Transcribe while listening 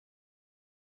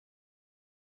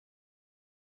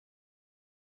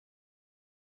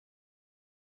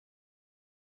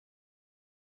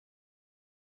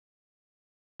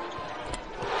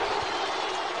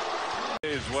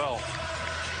today as well.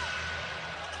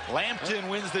 Lampton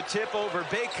wins the tip over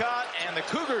Baycott, and the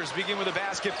Cougars begin with a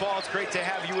basketball. It's great to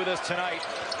have you with us tonight,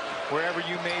 wherever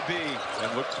you may be.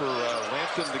 And look for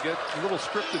Lampton to get a little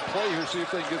scripted play here, see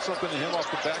if they can get something to him off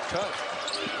the back cut.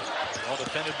 Well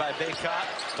defended by Baycott.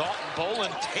 Dalton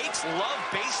Bolon takes Love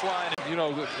baseline. You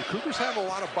know, the Cougars have a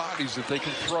lot of bodies that they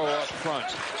can throw up front.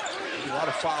 A lot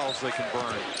of fouls they can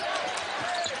burn.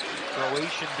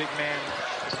 Croatian big man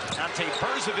Ante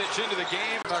Perzovic into the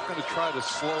game. Not going to try to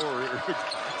slow or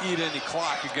eat any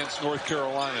clock against North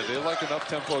Carolina. They like an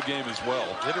up-tempo game as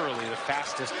well. Literally the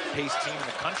fastest paced team in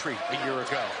the country a year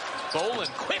ago. Bolon,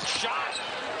 quick shot.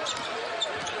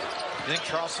 I think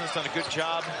Charleston's done a good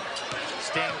job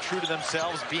staying true to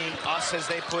themselves, being us, as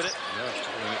they put it.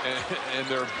 Yeah. And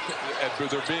they're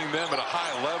being them at a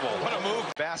high level. What a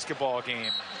move. Basketball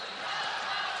game.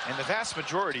 And the vast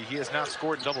majority, he has not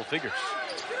scored in double figures.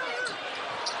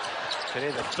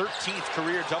 Today, the 13th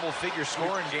career double-figure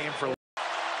scoring game for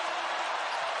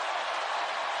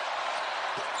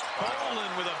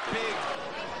Bolon with a big.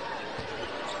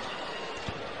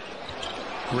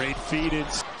 Great feed in.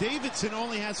 Davidson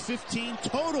only has 15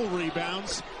 total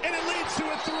rebounds, and it leads to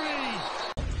a three.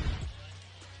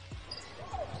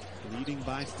 Leading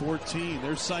by 14.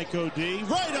 There's Psycho D.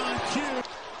 Right on cue.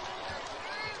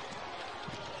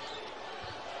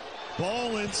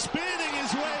 Bolon spinning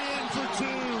his way in for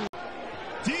two.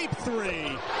 Deep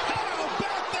three. How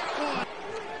about that one?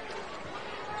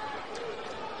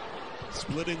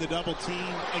 Splitting the double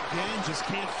team again, just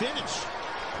can't finish.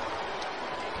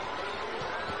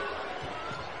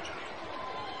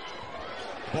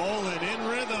 Bolon in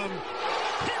rhythm.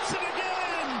 Hits it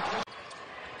again.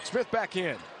 Smith back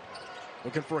in.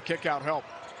 Looking for a kick out help.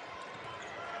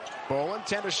 Bolon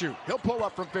 10 to shoot. He'll pull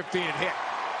up from 15 and hit.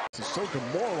 He's so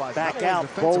demoralized. Back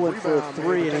out, Bolon for a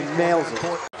three, and he nails it.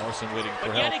 Larson waiting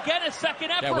for help. Again, a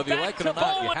second effort. Yeah, whether you back like it to or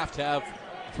not, Bolon. you have to have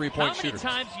three-point shooters.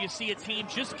 How many times do you see a team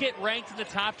just get ranked in the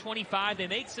top 25? They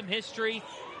make some history.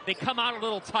 They come out a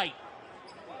little tight.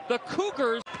 The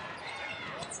Cougars.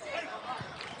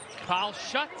 Foul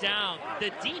shut down.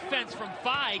 The defense from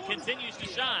Phi continues to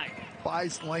shine.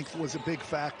 Phi's length was a big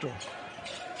factor.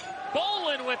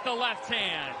 Bolon with the left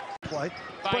hand. Play.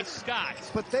 By Scott.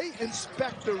 But they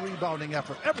inspect the rebounding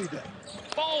effort every day.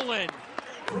 Bolon.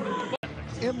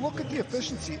 And look at the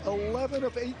efficiency. 11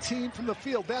 of 18 from the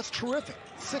field. That's terrific.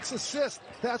 6 assists.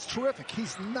 That's terrific.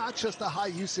 He's not just a high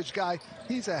usage guy.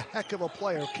 He's a heck of a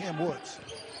player, Cam Woods.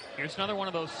 Here's another one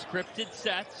of those scripted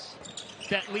sets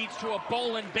that leads to a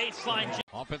Bolon baseline.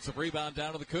 Offensive rebound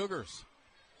down to the Cougars.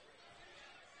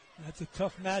 That's a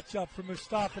tough matchup for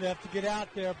Mustafa to have to get out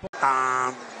there.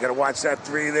 Gotta watch that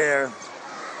three there.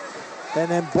 And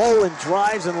then Bolon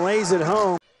drives and lays it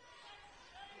home.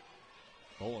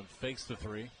 Bolon fakes the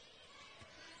three.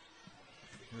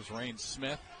 Here's Rain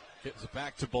Smith. Gives it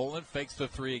back to Bolon. Fakes the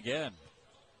three again.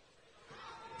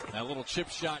 That little chip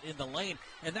shot in the lane.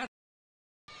 And that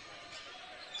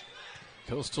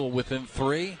Coastal within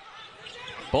three.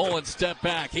 Bolon step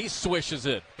back. He swishes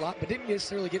it. But didn't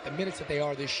necessarily get the minutes that they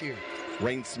are this year.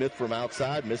 Rain Smith from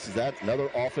outside misses that.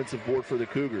 Another offensive board for the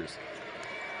Cougars.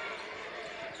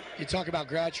 You talk about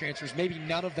grad transfers, maybe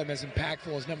none of them as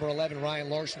impactful as number 11, Ryan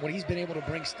Larson, what he's been able to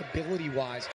bring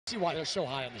stability-wise. See why they're so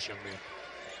high on this young man.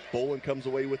 Bolon comes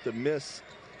away with the miss.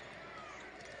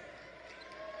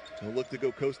 He'll look to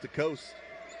go coast to coast.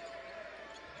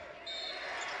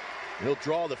 He'll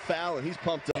draw the foul, and he's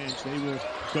pumped up. They will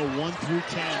go 1 through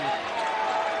 10.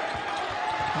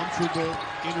 Comfortable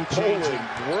interchanging.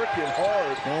 Bolon working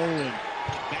hard. Bolon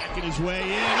backing his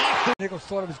way in. Nichols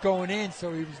thought it was going in,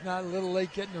 so he was not a little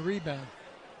late getting the rebound.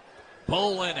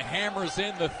 Bolon hammers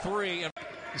in the three.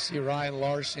 You see Ryan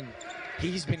Larson,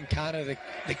 he's been kind of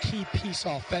the key piece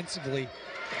offensively.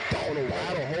 Down a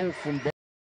lot of hole from